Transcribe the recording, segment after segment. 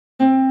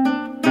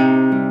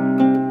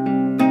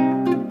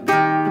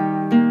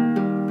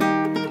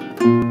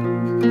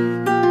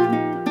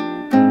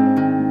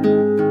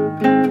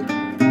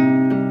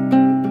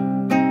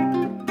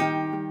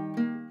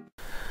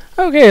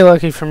Okay,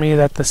 lucky for me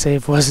that the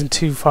save wasn't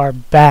too far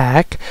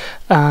back.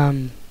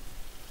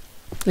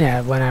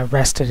 Yeah, when I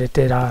rested it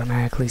did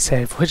automatically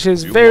save, which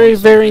is very,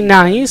 very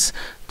nice.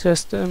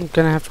 Just I'm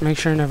gonna have to make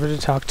sure never to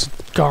talk to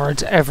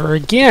guards ever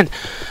again.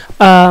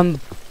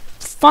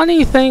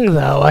 Funny thing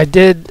though, I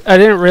didn't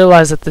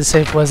realize that the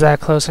save was that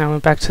close, and I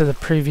went back to the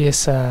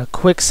previous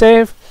quick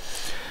save,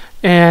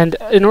 and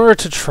in order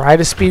to try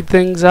to speed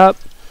things up,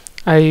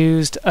 I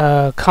used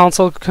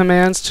console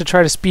commands to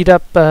try to speed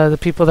up the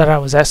people that I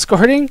was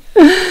escorting.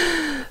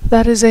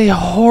 That is a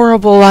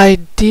horrible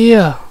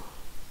idea.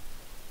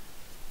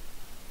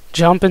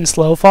 Jump and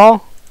slow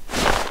fall?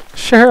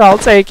 Sure, I'll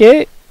take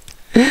it.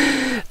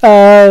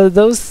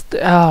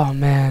 Oh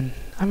man,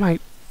 I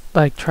might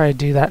like try to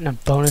do that in a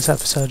bonus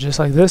episode, just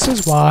like this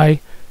is why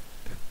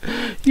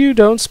you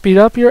don't speed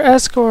up your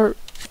escort.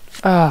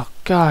 Oh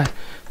god,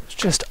 it's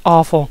just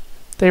awful.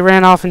 They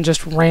ran off in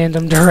just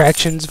random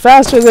directions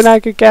faster than I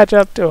could catch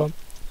up to them.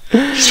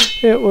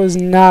 It was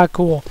not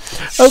cool.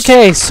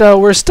 Okay, so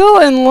we're still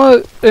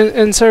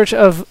in search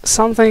of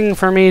something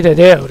for me to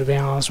do, to be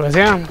honest with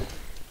you,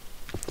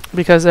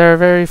 because there are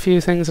very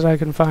few things that I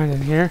can find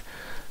in here.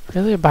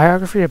 Really, a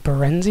biography of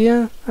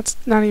Berenzia? That's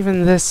not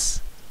even this.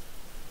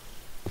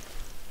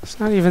 It's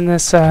not even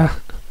this.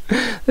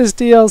 This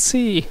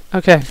DLC.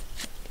 Okay.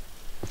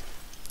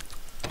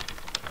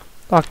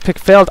 Lockpick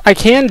failed. I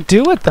can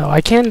do it though.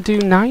 I can do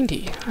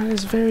 90. That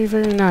is very,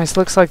 very nice.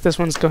 Looks like this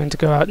one's going to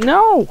go out.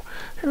 No!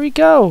 Here we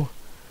go.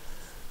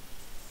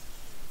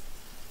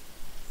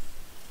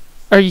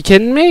 Are you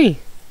kidding me?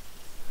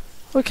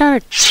 What kind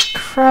of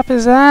crap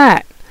is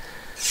that?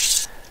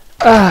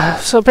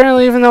 So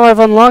apparently even though I've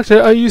unlocked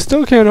it, you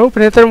still can't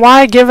open it. Then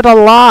why give it a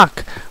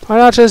lock? Why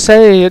not just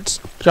say it's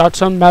got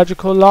some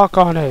magical lock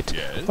on it?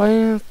 Yes.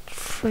 Why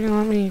freaking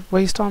let me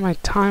waste all my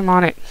time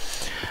on it?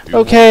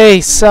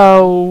 Okay,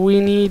 so we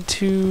need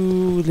to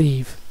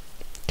leave.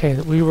 Okay,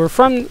 we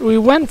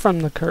went from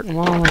the curtain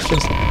wall. Let's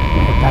just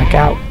head back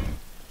out.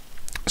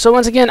 So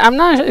once again, I'm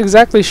not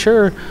exactly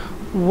sure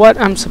what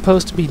I'm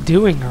supposed to be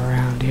doing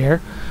around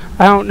here.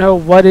 I don't know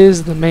what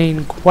is the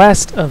main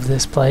quest of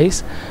this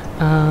place.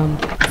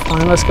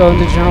 Fine, let's go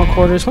into general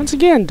quarters. Once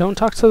again, don't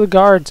talk to the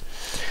guards.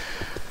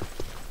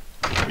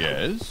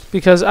 Yes?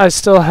 Because I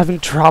still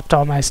haven't dropped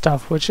all my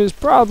stuff, which is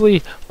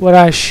probably what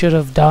I should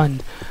have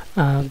done.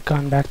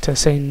 Gone back to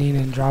St. Nina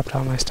and dropped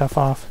all my stuff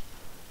off.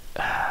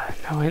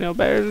 Now I know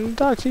better than to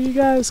talk to you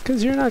guys,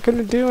 because you're not going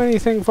to do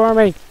anything for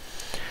me.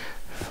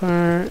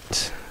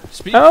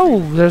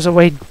 Oh, there's a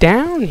way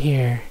down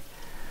here.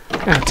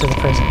 To the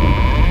prison.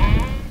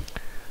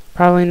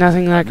 Probably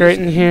nothing that great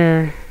in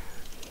here.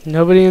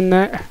 Nobody in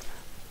there.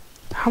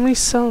 How many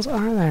cells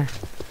are there?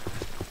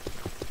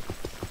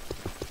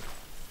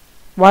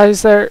 Why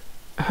is there...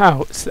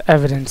 Oh, it's the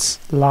evidence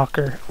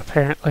locker,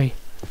 apparently.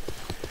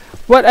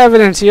 What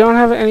evidence? You don't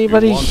have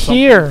anybody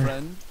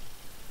here.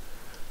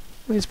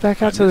 Please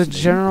back out to the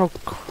general...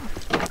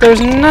 There's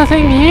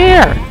nothing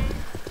here!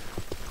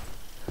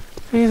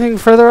 Anything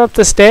further up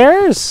the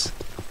stairs?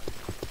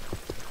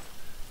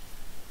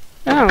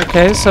 Oh,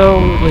 okay, so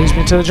leads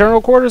me to the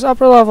general quarters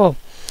upper level.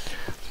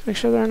 Make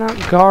sure they're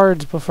not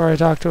guards before I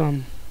talk to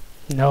them.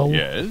 No.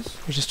 Yes?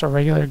 You're just a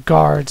regular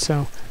guard,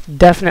 so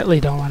definitely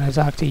don't want to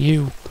talk to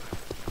you.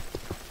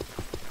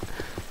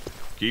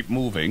 Keep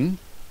moving.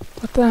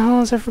 What the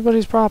hell is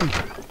everybody's problem?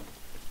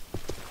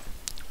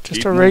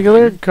 Just a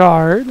regular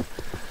guard.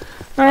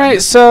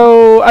 Alright,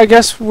 so I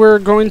guess we're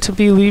going to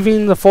be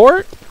leaving the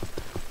fort.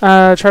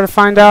 Try to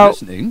find out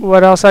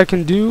what else I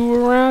can do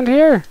around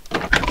here.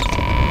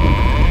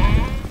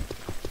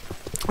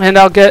 And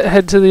I'll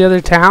head to the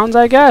other towns,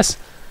 I guess.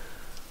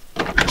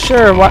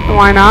 Sure,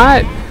 why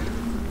not?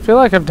 I feel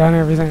like I've done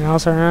everything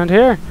else around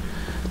here.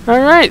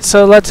 Alright,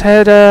 so let's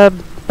head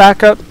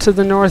back up to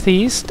the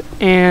northeast,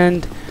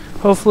 and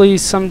hopefully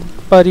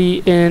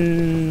somebody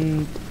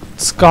in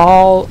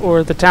Skaal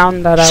or the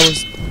town that I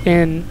was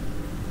in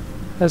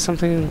has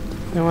something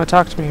they want to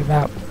talk to me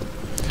about.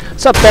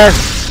 What's up there?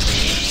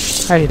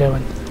 How you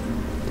doing?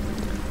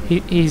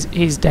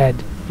 He's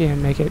dead. He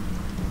didn't make it.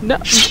 No,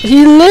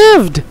 he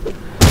lived!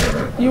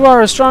 You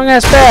are a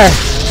strong-ass bear!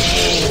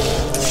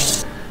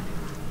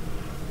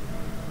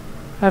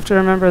 I have to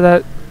remember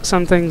that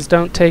some things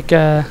don't take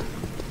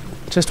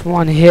just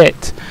one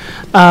hit.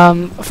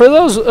 For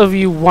those of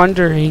you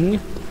wondering,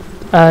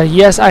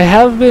 yes, I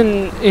have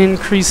been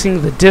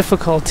increasing the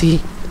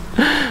difficulty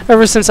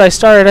ever since I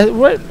started.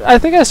 I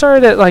think I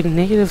started at like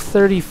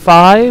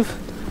 -35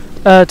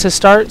 to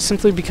start,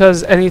 simply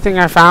because anything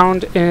I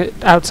found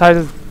outside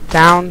of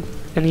town,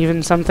 and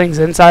even some things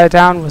inside of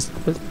town, was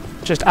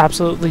just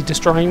absolutely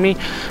destroying me.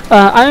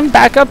 I'm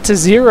back up to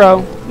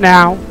 0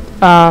 now.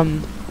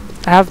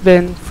 I have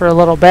been for a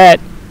little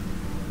bit.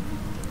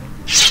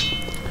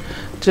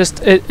 Just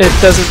it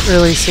doesn't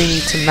really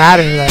seem to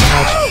matter that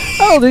much.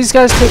 Oh, these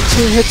guys took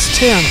 2 hits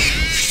too.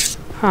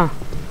 Huh.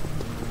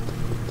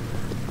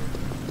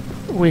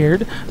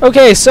 Weird.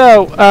 Okay,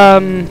 so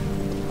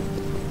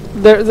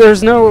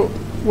there's no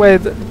way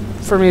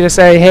for me to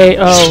say, hey,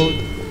 oh,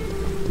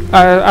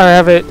 I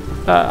have it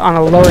on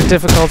a lower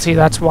difficulty.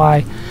 That's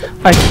why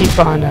I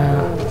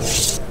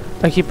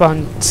keep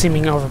on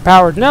seeming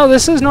overpowered. No,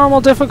 this is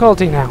normal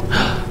difficulty now.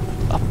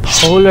 A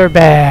polar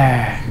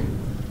bear.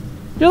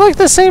 You're like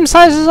the same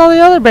size as all the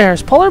other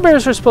bears. Polar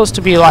bears are supposed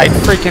to be like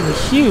freaking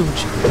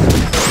huge.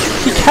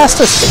 He cast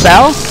a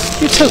spell?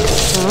 You took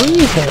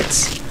 3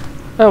 hits.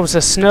 Oh, it's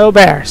a snow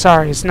bear.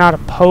 Sorry, it's not a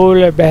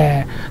polar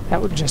bear.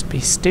 That would just be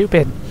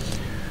stupid.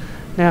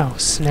 No,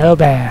 snow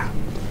bear.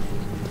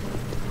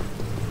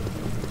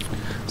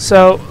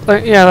 So,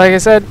 yeah, like I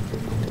said,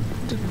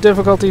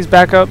 difficulty's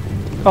back up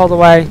all the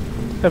way.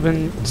 I've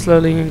been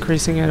slowly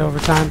increasing it over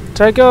time.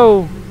 Did I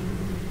go?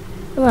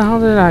 Where the hell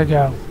did I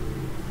go?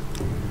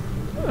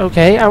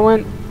 Okay, I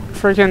went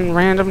freaking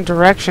random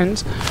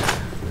directions.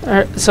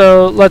 Alright,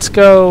 so let's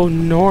go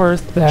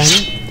north then.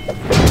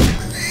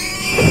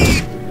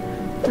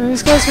 And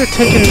these guys are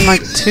taking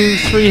like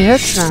 2-3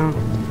 hits now.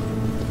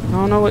 I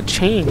don't know what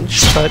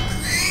changed, but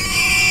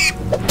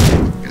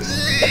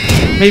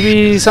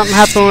maybe something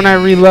happened when I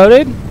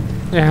reloaded?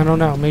 Yeah, I don't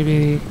know.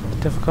 Maybe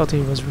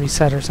difficulty was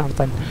reset or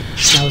something,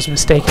 and I was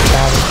mistaken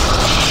about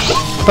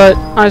it. But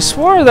I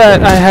swore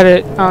that I had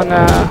it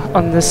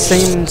on this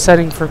same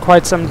setting for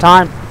quite some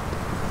time.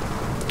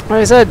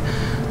 Like I said,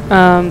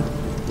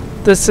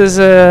 this is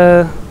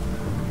I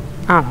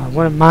don't know,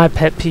 one of my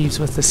pet peeves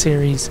with the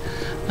series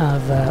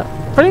of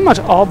pretty much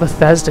all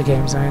Bethesda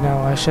games. I know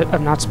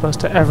I'm not supposed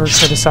to ever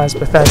criticize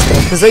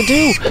Bethesda because they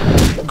do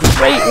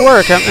great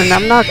work, and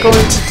I'm not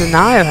going to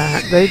deny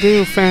that. They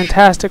do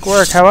fantastic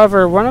work.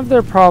 However, one of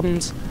their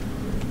problems...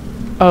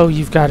 Oh,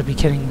 you've got to be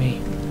kidding me.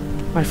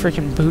 My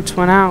freaking boots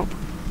went out.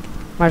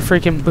 My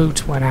freaking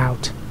boots went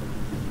out.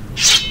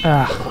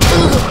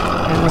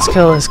 And let's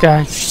kill this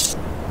guy.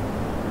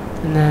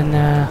 And then,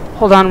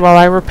 hold on while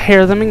I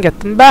repair them and get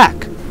them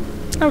back.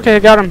 Okay, I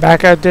got them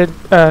back. I did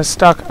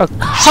stock a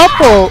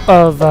couple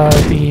of oh!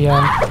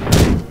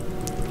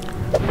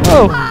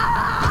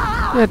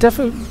 Yeah,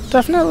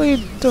 definitely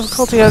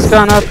difficulty has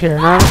gone up here.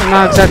 I'm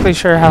not exactly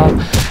sure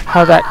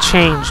how that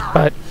changed,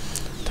 but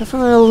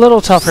definitely a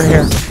little tougher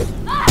here.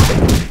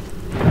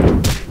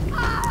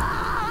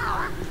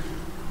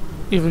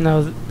 Even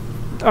though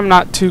I'm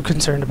not too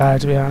concerned about it,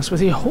 to be honest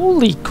with you.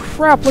 Holy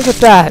crap, look at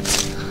that!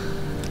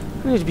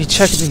 I need to be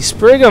checking these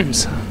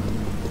Sprigums.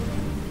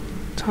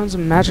 Tons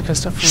of Magicka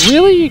stuff.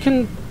 Really? You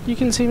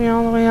can see me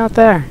all the way out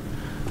there.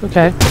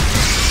 Okay.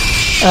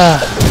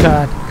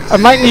 God. I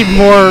might need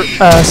more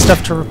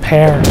stuff to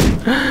repair.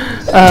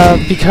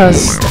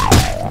 Because...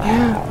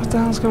 Yeah, what the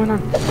hell's going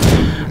on?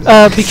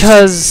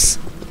 Because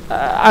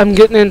I'm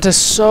getting into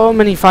so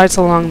many fights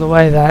along the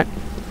way that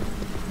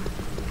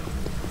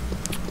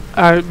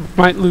I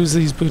might lose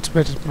these boots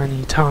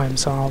many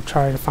times, so I'll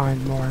try to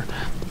find more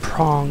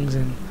prongs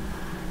and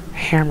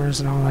hammers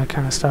and all that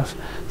kind of stuff.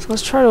 So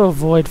let's try to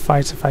avoid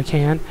fights if I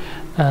can.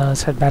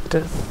 Let's head back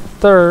to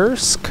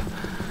Thirsk.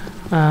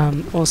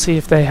 We'll see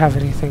if they have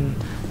anything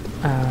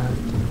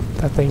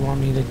that they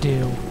want me to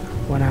do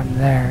when I'm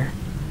there.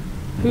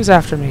 Who's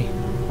after me?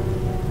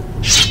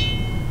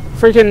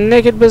 Freaking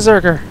naked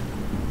berserker.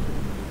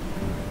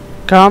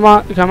 Come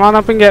on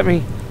up and get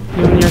me.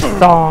 You and your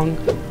thong.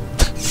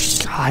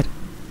 God.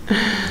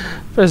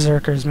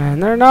 Berserkers, man.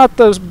 They're not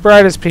those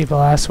brightest people,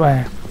 I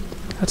swear.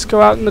 Let's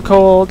go out in the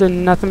cold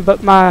in nothing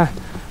but my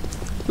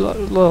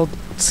little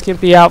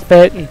skimpy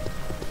outfit, and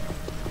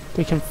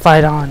we can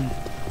fight on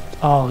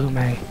all who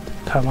may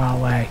come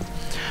our way.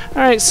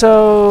 Alright,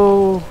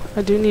 so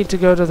I do need to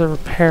go to the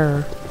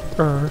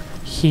repairer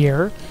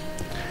here.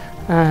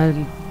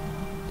 And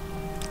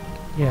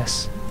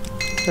yes,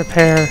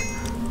 repair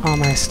all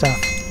my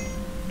stuff.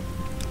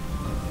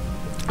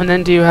 And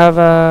then do you have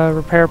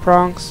repair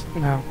prongs?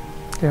 No.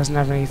 He doesn't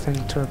have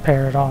anything to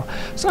repair at all.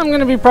 So I'm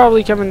going to be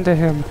probably coming to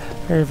him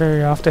very,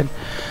 very often.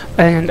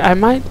 And I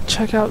might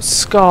check out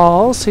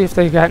Skaal, see if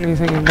they've got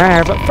anything in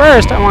there. But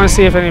first, I want to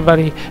see if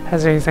anybody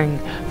has anything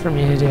for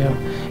me to do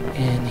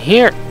in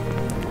here.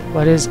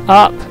 What is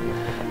up?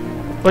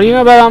 What do you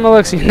know about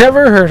Amalixi?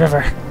 Never heard of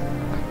her.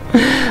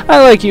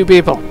 I like you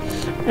people.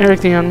 Eric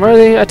the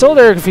Unworthy. I told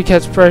Eric if he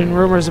kept spreading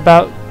rumors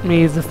about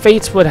me, the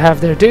fates would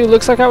have their due.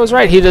 Looks like I was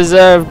right. He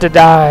deserved to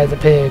die, the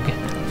pig.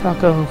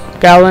 Falco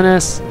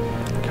Galenus.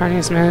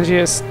 Carnius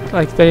Mangius,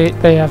 like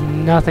they have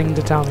nothing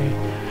to tell me.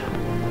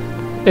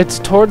 It's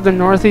toward the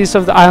northeast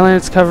of the island.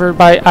 It's covered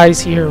by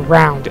ice year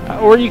round.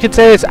 Or you could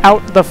say it's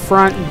out the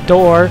front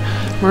door.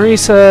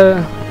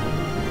 Marisa...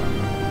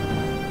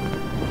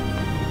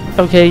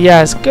 Okay,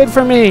 yes, good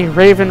for me.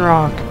 Raven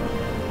Rock.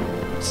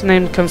 Its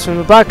name comes from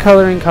the black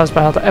coloring caused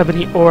by all the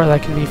ebony ore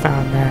that can be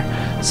found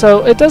there.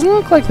 So it doesn't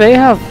look like they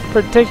have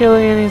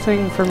particularly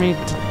anything for me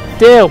to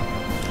do.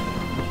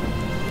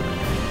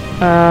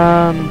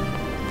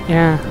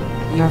 Yeah,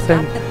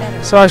 nothing.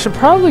 So I should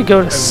probably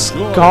go to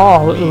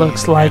Skaal, it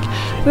looks like.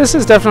 This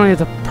is definitely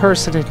the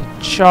person in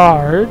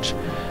charge,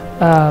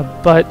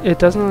 but it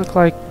doesn't look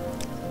like...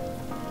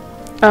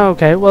 Oh,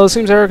 okay, well it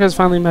seems Eric has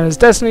finally met his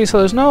destiny, so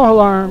there's no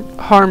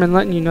harm in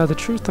letting you know the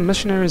truth. The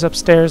missionary is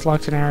upstairs,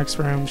 locked in Eric's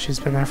room. She's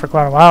been there for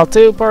quite a while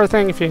too, poor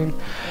thing. If you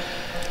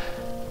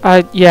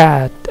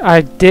Yeah,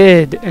 I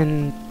did,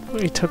 and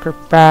we took her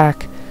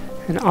back,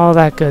 and all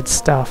that good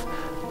stuff.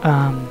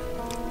 Yeah,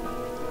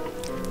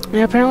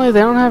 apparently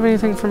they don't have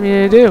anything for me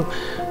to do.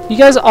 You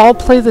guys all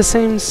play the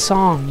same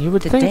song. You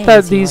would think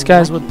that these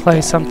guys would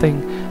play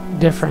something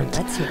different.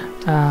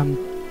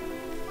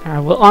 I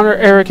will honor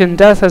Eric in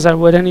death as I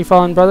would any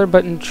fallen brother,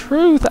 but in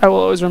truth, I will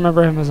always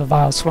remember him as a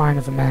vile swine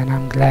of a man.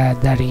 I'm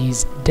glad that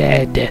he's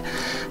dead.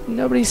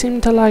 Nobody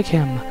seemed to like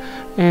him,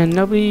 and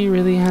nobody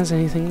really has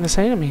anything to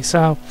say to me.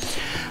 So,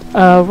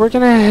 we're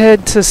gonna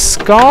head to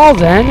Skaal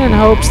then, in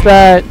hopes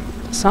that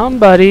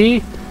somebody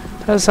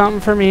has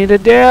something for me to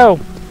do.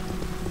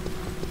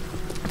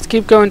 Let's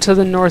keep going to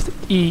the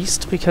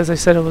northeast, because I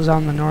said it was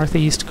on the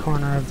northeast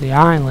corner of the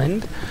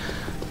island.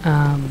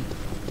 I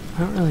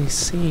don't really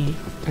see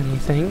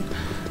anything.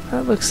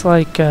 That looks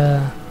like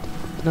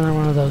another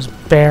one of those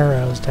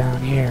barrows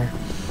down here.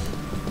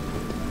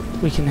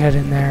 We can head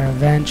in there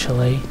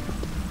eventually.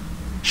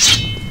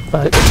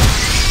 But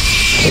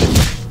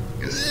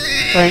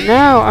right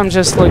now I'm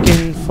just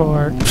looking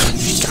for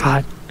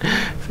God,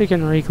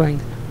 freaking Reekling.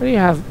 What do you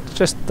have?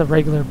 Just the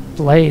regular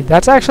blade.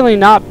 That's actually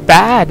not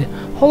bad.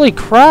 Holy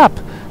crap.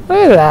 Look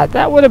at that.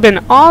 That would have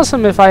been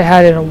awesome if I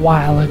had it a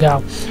while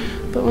ago.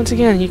 But once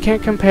again, you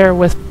can't compare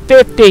with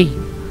 50.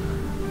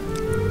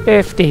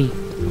 50.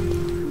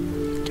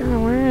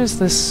 God, where is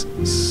this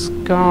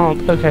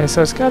Skaal? Okay,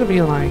 so it's got to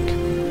be like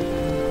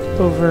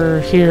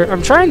over here.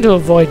 I'm trying to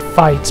avoid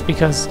fights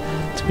because,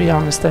 to be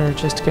honest, they're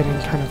just getting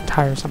kind of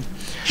tiresome.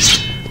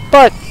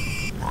 But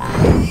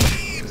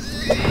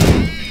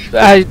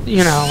I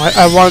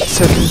want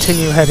to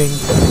continue heading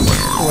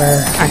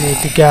where I need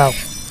to go.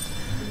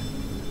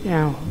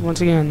 Yeah,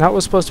 once again, that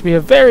was supposed to be a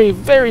very,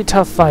 very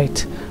tough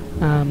fight,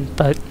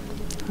 but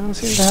I don't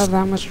seem to have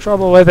that much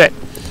trouble with it.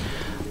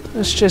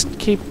 Let's just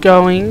keep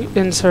going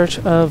in search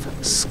of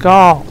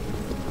Skaal.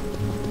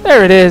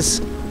 There it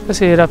is. I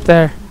see it up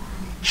there.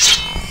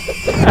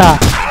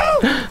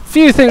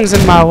 Few things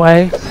in my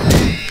way.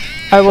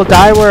 I will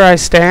die where I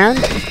stand.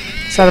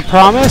 Is that a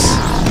promise?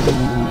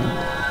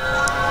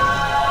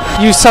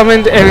 You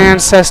summoned an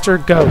ancestor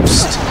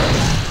ghost.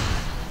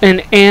 An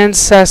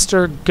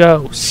ancestor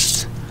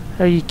ghost.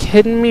 Are you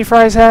kidding me,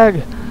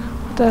 Frystag?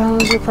 What the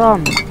hell is your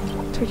problem?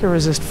 Take your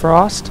resist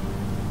frost.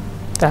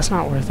 That's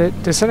not worth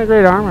it.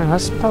 Disintegrate armor,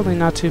 that's probably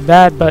not too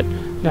bad, but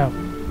no.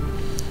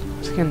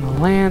 Just getting the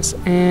lance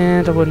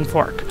and a wooden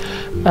fork.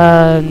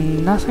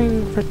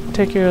 Nothing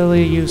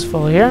particularly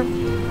useful here.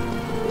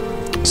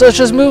 So let's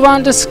just move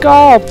on to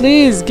Skaal.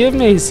 Please give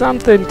me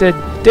something to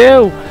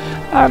do.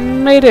 I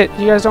made it.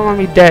 You guys don't want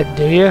me dead,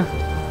 do you?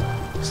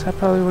 So that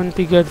probably wouldn't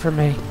be good for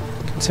me,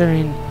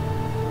 considering...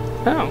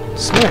 Oh,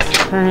 Smith.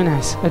 Very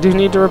nice. I do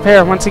need to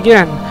repair once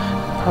again.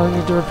 I probably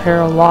need to repair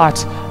a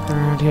lot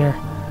around here.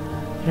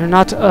 You're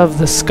not of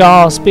the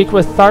Skaal. Speak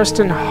with Thirsk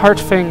and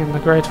Heart-Fang in the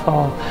Great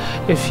Hall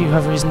if you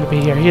have reason to be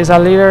here. He is our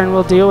leader and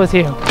will deal with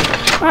you.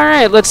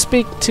 Alright, let's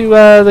speak to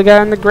the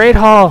guy in the Great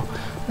Hall.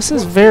 This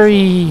is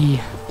very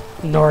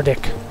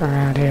Nordic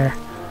around here.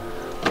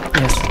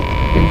 Yes.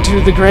 Into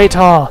the Great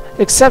Hall.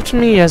 Accept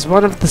me as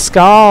one of the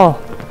Skaal.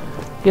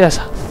 Yes,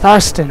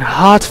 Thirsk and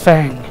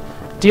Heart-Fang.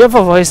 Do you have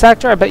a voice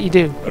actor? I bet you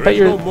do. There is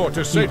no more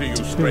to say to you,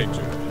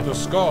 stranger. The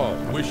Skaal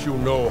wish you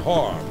no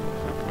harm,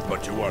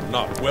 but you are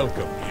not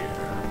welcome here.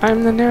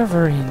 I'm the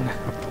Neverine.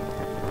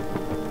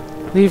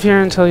 Leave here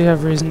until you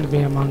have reason to be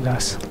among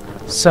us.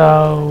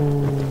 So,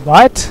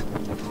 what?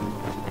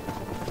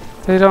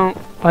 They don't,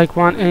 like,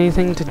 want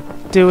anything to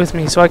do with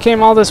me, so I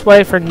came all this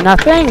way for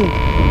nothing?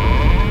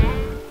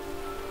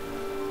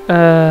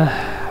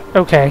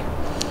 Okay.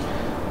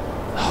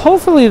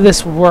 Hopefully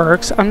this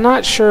works. I'm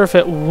not sure if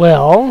it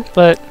will,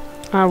 but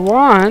I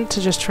want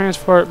to just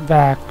transport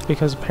back,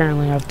 because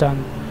apparently I've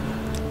done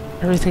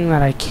everything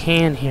that I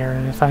can here,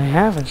 and if I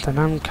haven't, then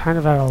I'm kind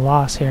of at a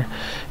loss here.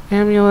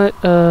 Amulet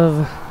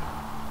of...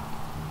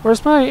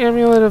 Where's my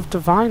Amulet of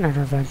Divine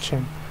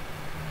Intervention?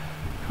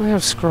 Do I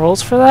have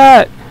scrolls for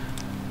that?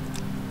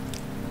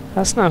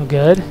 That's no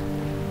good.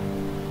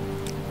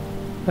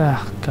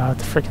 Oh god,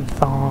 the freaking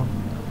thong.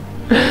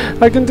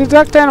 I can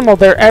detect animal,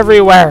 they're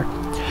everywhere!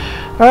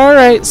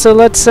 Alright, so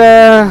let's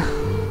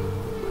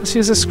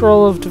use a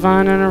scroll of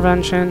Divine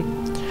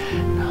Intervention.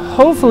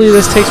 Hopefully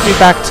this takes me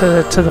back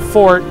to the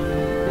fort.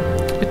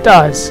 It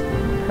does.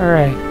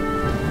 Alright.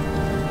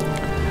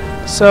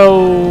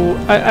 So,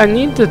 I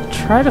need to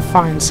try to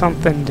find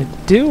something to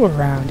do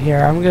around here.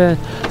 I'm gonna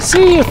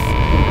see if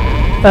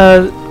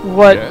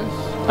what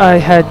I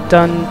had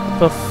done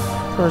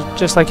before,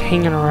 just like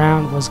hanging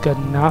around, was good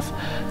enough.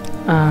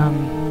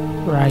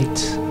 Right.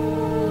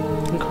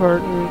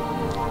 Important.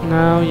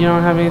 No, you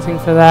don't have anything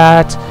for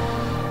that.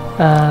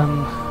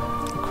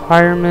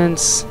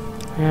 Requirements.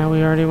 Yeah,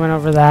 we already went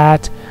over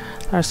that.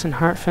 Larson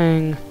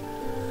Heart-Fang.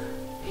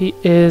 He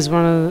is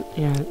one of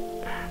the... Yeah.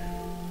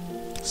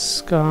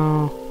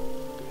 Skaal.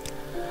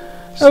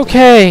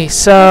 Okay,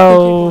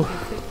 so...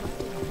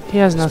 He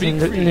has nothing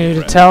new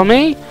to tell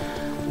me.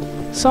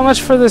 So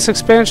much for this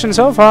expansion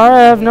so far.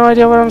 I have no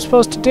idea what I'm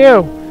supposed to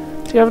do.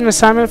 Do you have an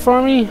assignment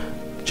for me?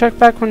 Check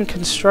back when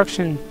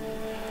construction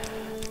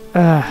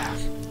Oh,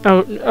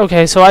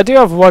 okay, so I do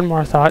have one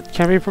more thought.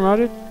 Can we be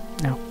promoted?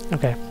 No.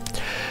 Okay.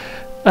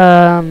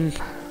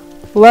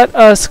 Let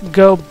us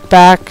go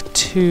back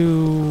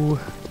to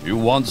You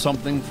want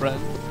something,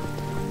 friend?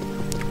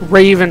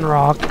 Raven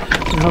Rock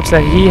in hopes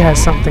that he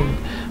has something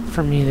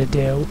for me to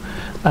do.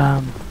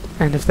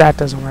 And if that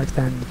doesn't work,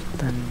 then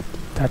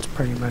that's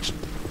pretty much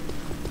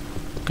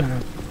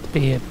gonna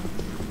be a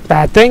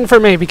bad thing for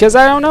me because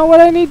I don't know what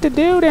I need to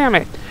do, damn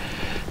it.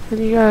 And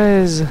you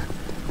guys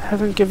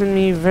haven't given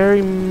me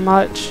very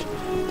much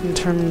in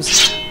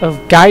terms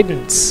of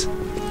guidance.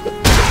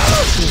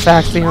 In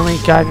fact, the only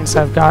guidance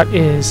I've got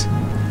is,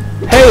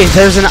 hey,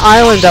 there's an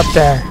island up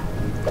there.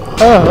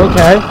 Oh,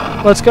 okay.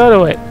 Let's go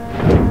to it.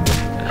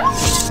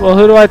 Well,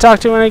 who do I talk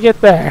to when I get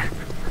there?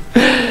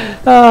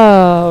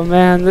 Oh,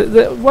 man.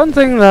 The one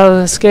thing, though,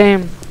 this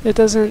game, it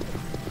doesn't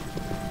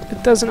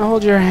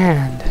hold your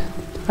hand.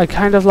 I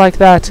kind of like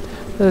that.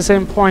 At the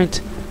same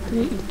point,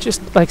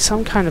 just like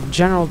some kind of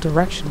general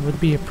direction would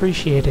be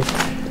appreciated.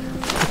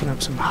 Picking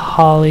up some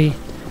holly.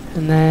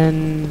 And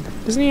then,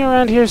 isn't he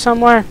around here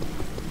somewhere?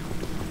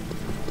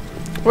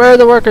 Where are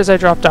the workers I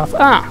dropped off?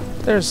 Ah,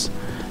 there's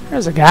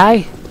a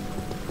guy.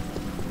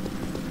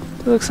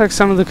 It looks like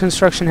some of the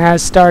construction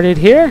has started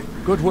here.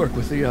 Good work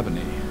with the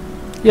ebony.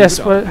 Yes,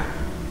 what?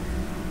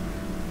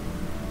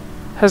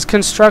 Has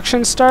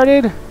construction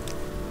started?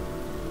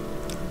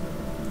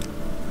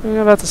 What do you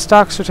know about the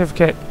stock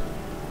certificate?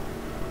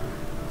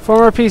 4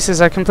 more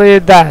pieces, I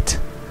completed that.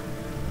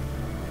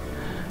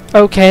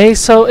 Okay,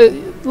 so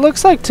it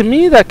looks like to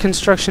me that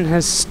construction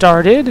has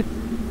started.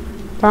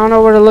 I don't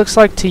know what it looks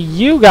like to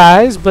you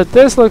guys, but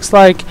this looks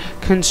like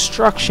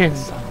construction.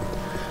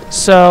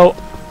 So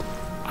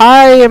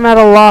I am at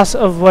a loss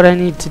of what I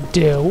need to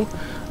do.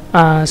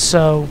 Oh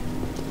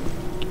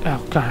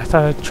god, I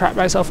thought I trapped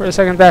myself for a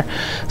second there.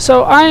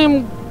 So I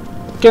am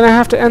gonna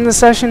have to end the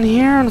session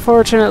here,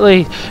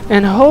 unfortunately.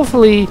 And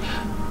hopefully,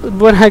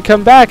 when I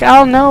come back,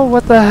 I'll know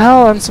what the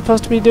hell I'm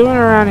supposed to be doing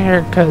around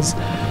here, because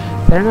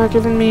they're not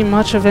giving me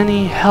much of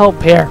any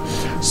help here.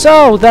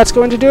 So, that's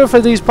going to do it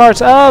for these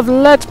parts of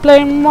Let's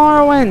Play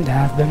Morrowind.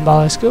 I've been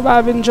Balliscoop.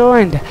 I've been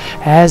joined,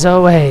 as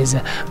always,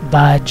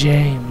 by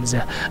James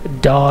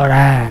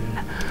Doran.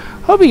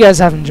 Hope you guys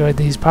have enjoyed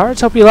these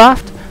parts. Hope you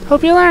laughed.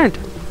 Hope you learned.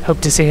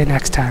 Hope to see you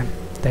next time.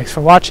 Thanks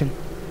for watching.